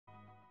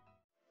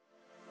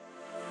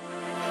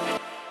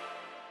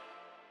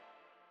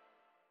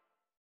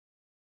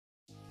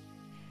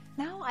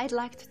I'd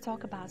like to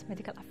talk about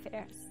medical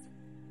affairs.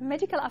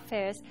 Medical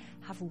affairs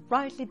have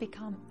rightly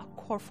become a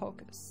core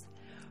focus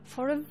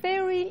for a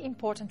very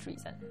important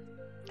reason.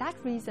 That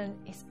reason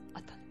is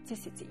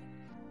authenticity.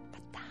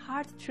 But the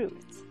hard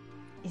truth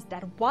is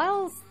that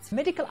whilst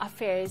medical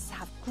affairs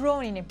have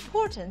grown in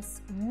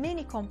importance,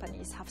 many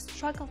companies have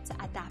struggled to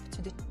adapt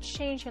to the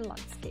changing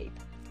landscape.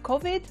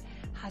 COVID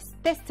has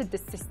tested the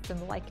system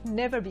like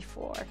never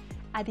before,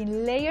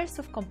 adding layers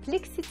of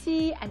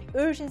complexity and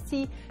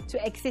urgency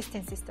to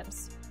existing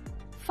systems.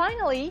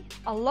 Finally,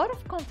 a lot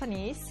of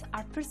companies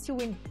are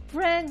pursuing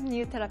brand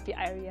new therapy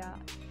areas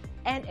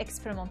and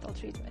experimental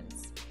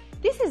treatments.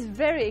 This is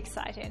very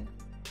exciting,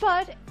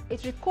 but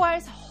it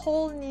requires a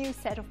whole new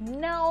set of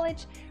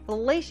knowledge,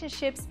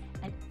 relationships,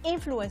 and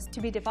influence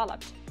to be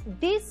developed.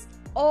 This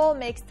all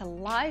makes the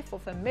life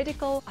of a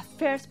medical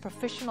affairs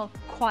professional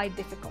quite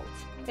difficult.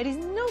 It is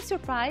no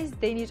surprise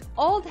they need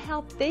all the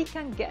help they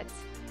can get,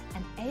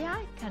 and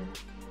AI can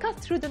cut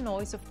through the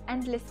noise of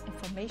endless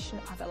information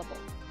available.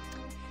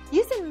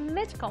 Using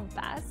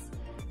MedCompass,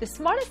 the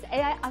smartest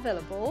AI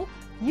available,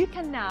 you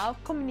can now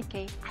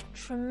communicate at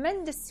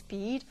tremendous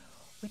speed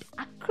with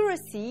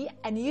accuracy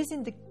and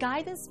using the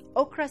guidance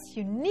OKRA's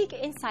unique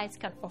insights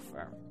can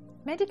offer.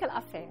 Medical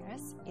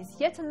affairs is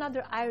yet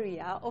another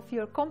area of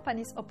your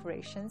company's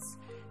operations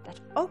that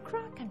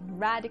OKRA can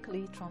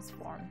radically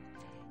transform.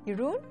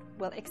 Jeroen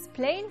will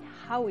explain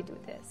how we do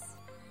this.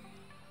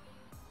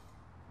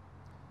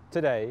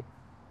 Today,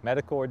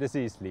 medical or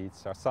disease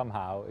leads are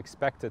somehow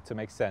expected to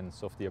make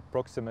sense of the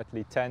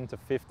approximately 10 to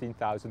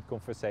 15,000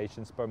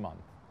 conversations per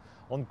month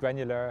on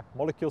granular,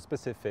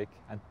 molecule-specific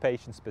and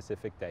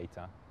patient-specific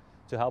data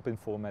to help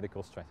inform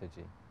medical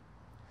strategy.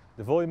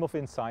 The volume of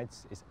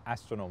insights is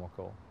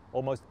astronomical,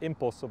 almost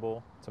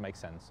impossible to make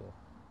sense of.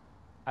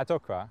 At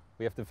OKRA,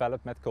 we have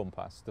developed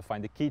MedCompass to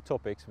find the key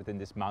topics within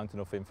this mountain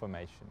of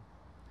information.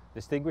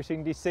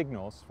 Distinguishing these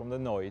signals from the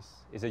noise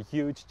is a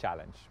huge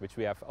challenge, which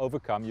we have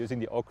overcome using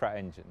the OKRA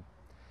engine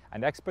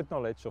and expert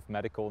knowledge of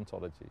medical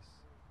ontologies,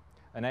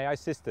 an AI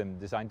system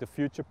designed to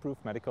future-proof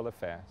medical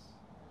affairs.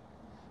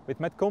 With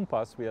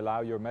MedCompass, we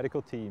allow your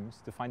medical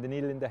teams to find the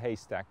needle in the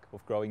haystack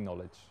of growing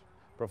knowledge,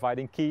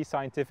 providing key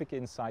scientific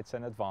insights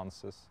and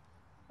advances,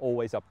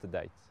 always up to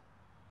date.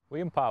 We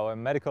empower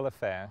medical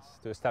affairs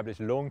to establish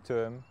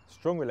long-term,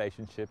 strong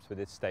relationships with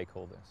its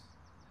stakeholders.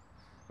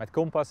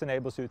 MedCompass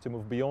enables you to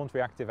move beyond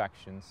reactive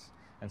actions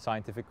and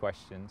scientific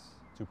questions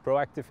to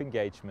proactive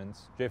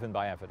engagements driven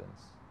by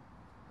evidence.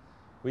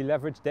 We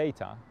leverage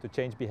data to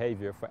change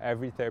behavior for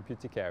every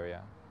therapeutic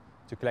area,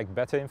 to collect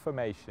better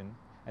information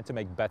and to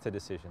make better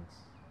decisions.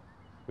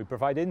 We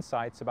provide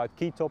insights about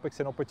key topics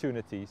and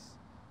opportunities,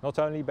 not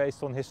only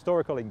based on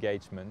historical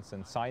engagements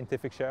and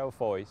scientific share of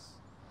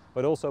voice,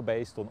 but also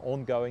based on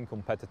ongoing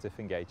competitive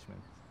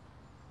engagement.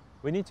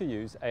 We need to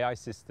use AI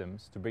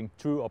systems to bring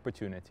true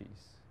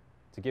opportunities,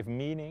 to give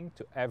meaning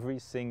to every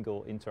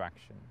single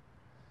interaction,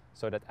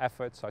 so that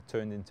efforts are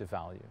turned into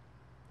value.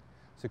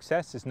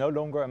 Success is no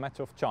longer a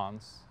matter of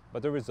chance,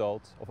 but the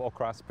result of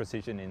OKRA's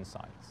precision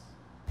insights.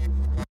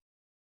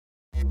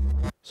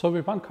 So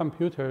we want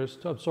computers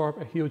to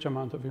absorb a huge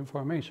amount of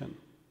information.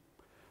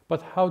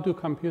 But how do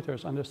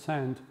computers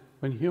understand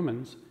when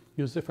humans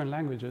use different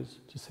languages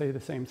to say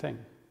the same thing?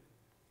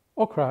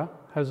 OKRA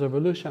has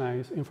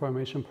revolutionized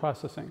information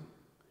processing.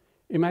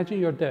 Imagine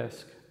your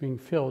desk being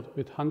filled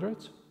with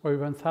hundreds or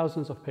even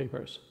thousands of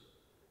papers.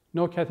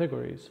 No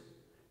categories,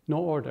 no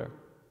order,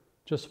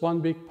 just one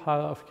big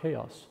pile of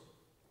chaos.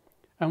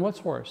 And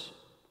what's worse,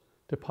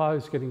 the pile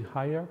is getting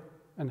higher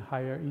and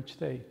higher each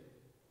day.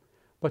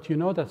 But you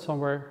know that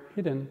somewhere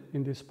hidden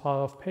in this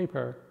pile of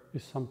paper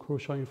is some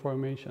crucial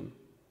information.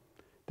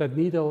 That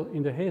needle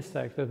in the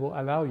haystack that will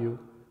allow you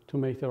to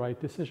make the right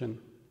decision.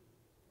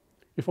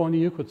 If only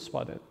you could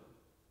spot it.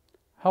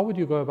 How would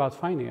you go about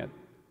finding it?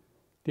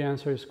 The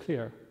answer is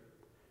clear.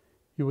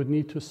 You would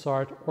need to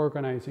start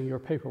organizing your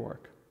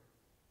paperwork.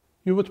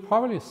 You would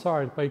probably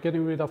start by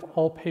getting rid of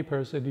all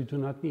papers that you do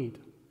not need.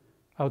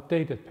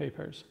 Outdated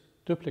papers,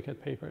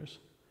 duplicate papers.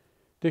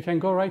 They can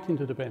go right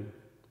into the bin.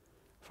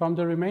 From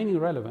the remaining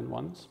relevant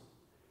ones,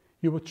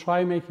 you would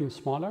try making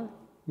smaller,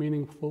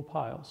 meaningful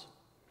piles,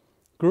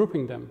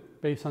 grouping them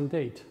based on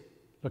date,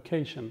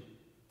 location,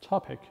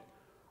 topic,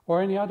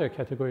 or any other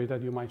category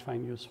that you might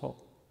find useful.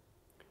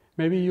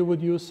 Maybe you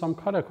would use some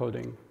color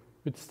coding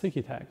with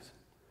sticky tags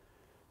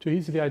to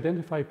easily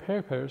identify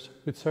papers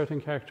with certain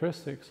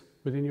characteristics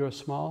within your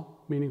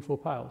small, meaningful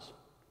piles,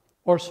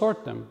 or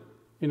sort them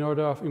in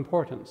order of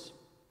importance.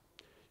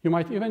 You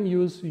might even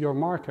use your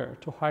marker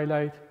to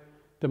highlight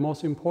the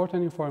most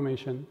important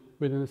information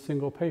within a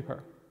single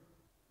paper.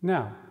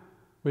 Now,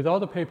 with all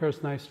the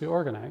papers nicely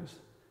organized,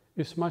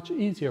 it's much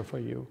easier for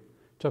you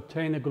to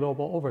obtain a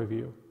global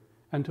overview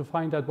and to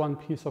find that one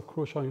piece of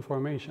crucial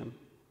information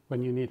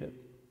when you need it.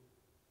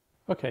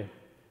 Okay,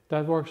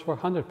 that works for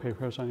 100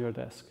 papers on your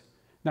desk.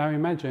 Now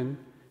imagine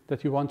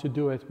that you want to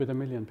do it with 1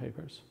 million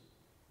papers.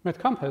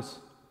 MedCompass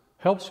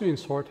helps you in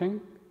sorting,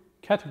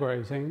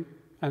 categorizing,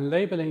 and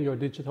labeling your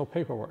digital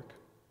paperwork.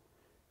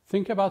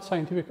 Think about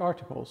scientific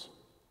articles,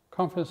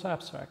 conference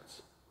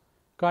abstracts,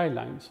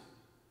 guidelines,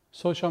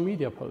 social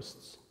media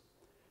posts,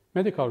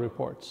 medical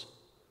reports,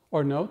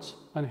 or notes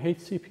on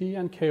HCP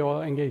and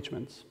KOL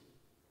engagements.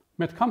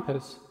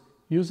 MedCompass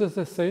uses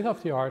the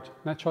state-of-the-art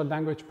natural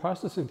language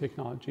processing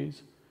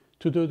technologies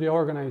to do the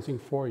organizing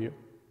for you.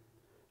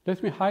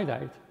 Let me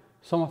highlight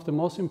some of the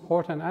most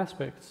important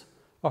aspects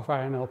of our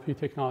NLP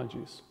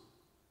technologies.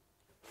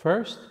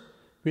 First,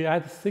 we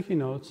add sticky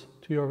notes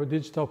to your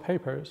digital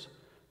papers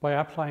by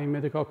applying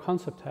medical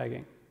concept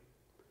tagging.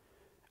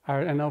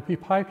 Our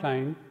NLP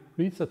pipeline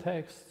reads the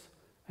texts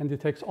and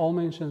detects all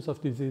mentions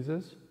of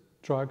diseases,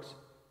 drugs,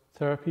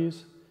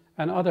 therapies,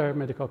 and other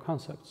medical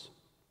concepts.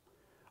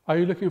 Are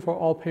you looking for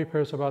all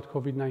papers about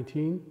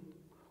COVID-19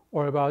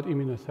 or about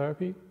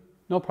immunotherapy?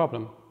 No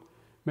problem.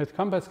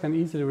 MedCompass can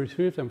easily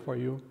retrieve them for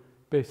you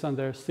based on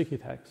their sticky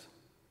tags.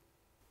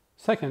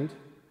 Second,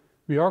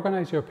 we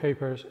organize your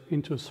papers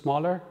into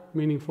smaller,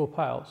 meaningful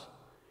piles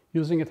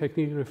using a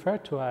technique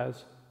referred to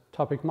as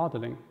topic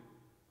modeling.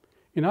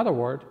 In other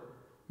words,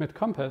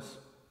 MedCompass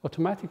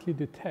automatically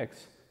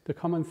detects the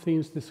common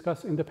themes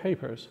discussed in the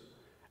papers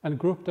and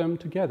group them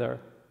together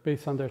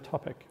based on their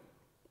topic.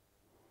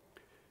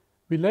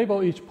 We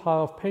label each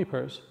pile of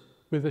papers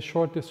with a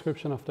short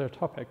description of their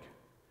topic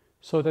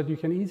so that you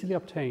can easily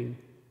obtain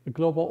a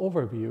global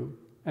overview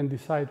and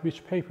decide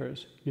which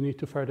papers you need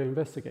to further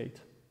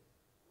investigate.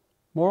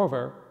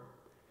 Moreover,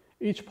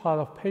 each pile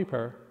of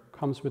paper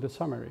comes with a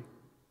summary,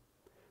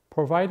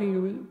 providing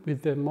you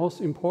with the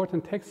most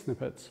important text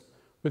snippets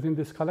within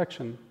this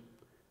collection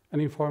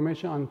and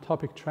information on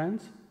topic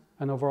trends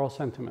and overall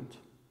sentiment.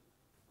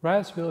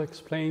 Raz will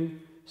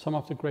explain some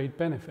of the great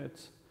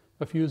benefits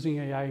of using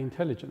AI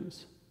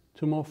intelligence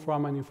to move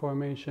from an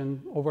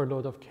information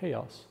overload of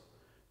chaos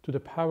to the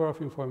power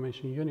of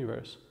information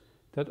universe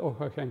that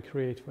OKRA can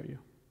create for you.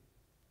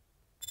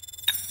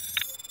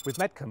 With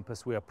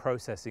MedCompass, we are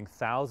processing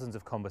thousands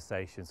of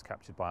conversations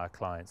captured by our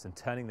clients and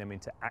turning them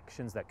into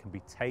actions that can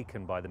be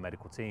taken by the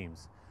medical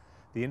teams.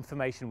 The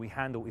information we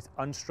handle is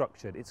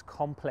unstructured, it's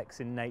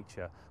complex in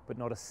nature, but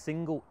not a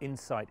single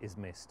insight is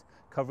missed.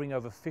 Covering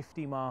over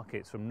 50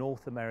 markets from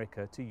North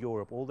America to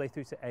Europe, all the way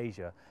through to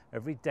Asia,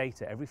 every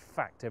data, every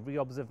fact, every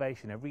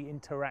observation, every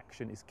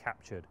interaction is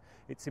captured.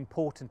 Its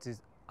importance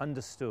is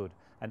understood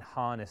and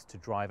harnessed to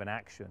drive an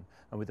action.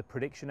 And with a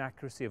prediction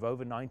accuracy of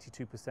over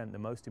 92%, the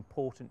most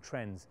important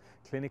trends,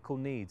 clinical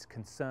needs,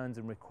 concerns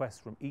and requests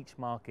from each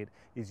market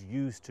is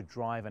used to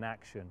drive an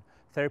action.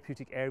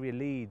 Therapeutic area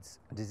leads,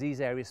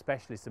 disease area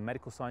specialists and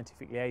medical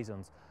scientific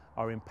liaisons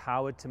are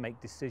empowered to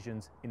make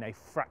decisions in a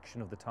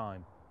fraction of the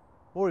time.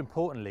 More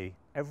importantly,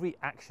 every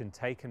action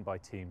taken by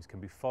teams can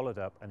be followed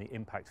up and the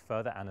impact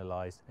further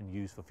analysed and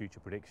used for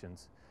future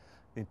predictions.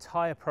 The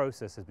entire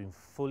process has been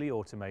fully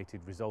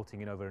automated,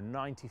 resulting in over a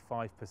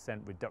 95%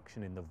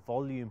 reduction in the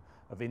volume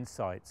of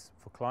insights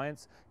for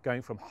clients,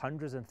 going from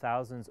hundreds and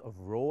thousands of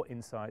raw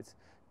insights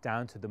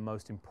down to the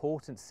most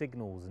important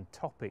signals and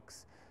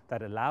topics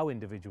that allow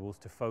individuals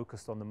to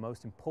focus on the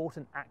most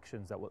important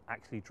actions that will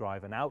actually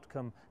drive an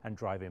outcome and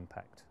drive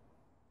impact.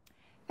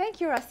 Thank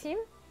you, Rasim.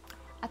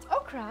 At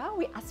OKRA,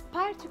 we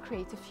aspire to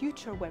create a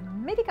future where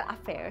medical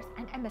affairs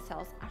and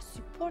MSLs are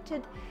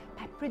supported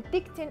by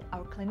predicting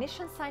our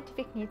clinician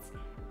scientific needs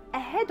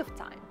ahead of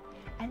time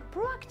and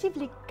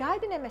proactively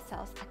guiding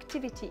MSLs'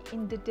 activity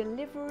in the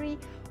delivery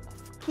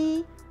of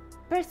key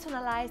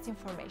personalized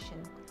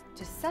information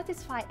to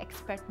satisfy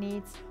expert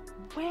needs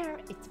where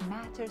it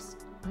matters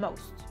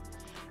most.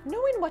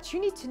 Knowing what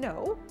you need to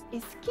know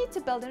is key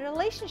to building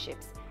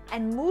relationships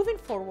and moving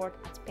forward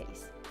at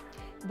pace.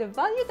 The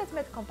value that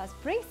MedCompass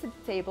brings to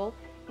the table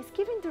is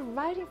giving the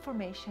right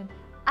information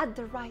at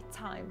the right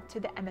time to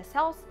the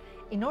MSLs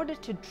in order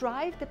to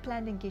drive the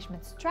planned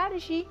engagement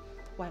strategy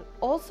while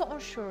also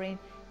ensuring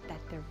that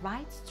the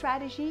right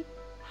strategy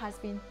has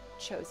been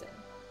chosen.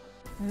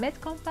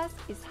 MedCompass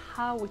is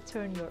how we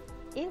turn your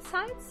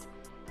insights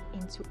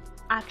into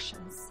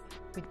actions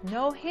with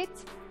no hit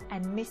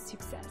and miss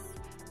success,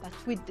 but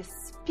with the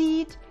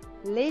speed,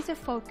 laser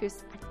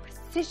focus and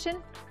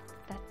precision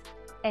that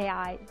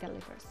AI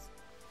delivers.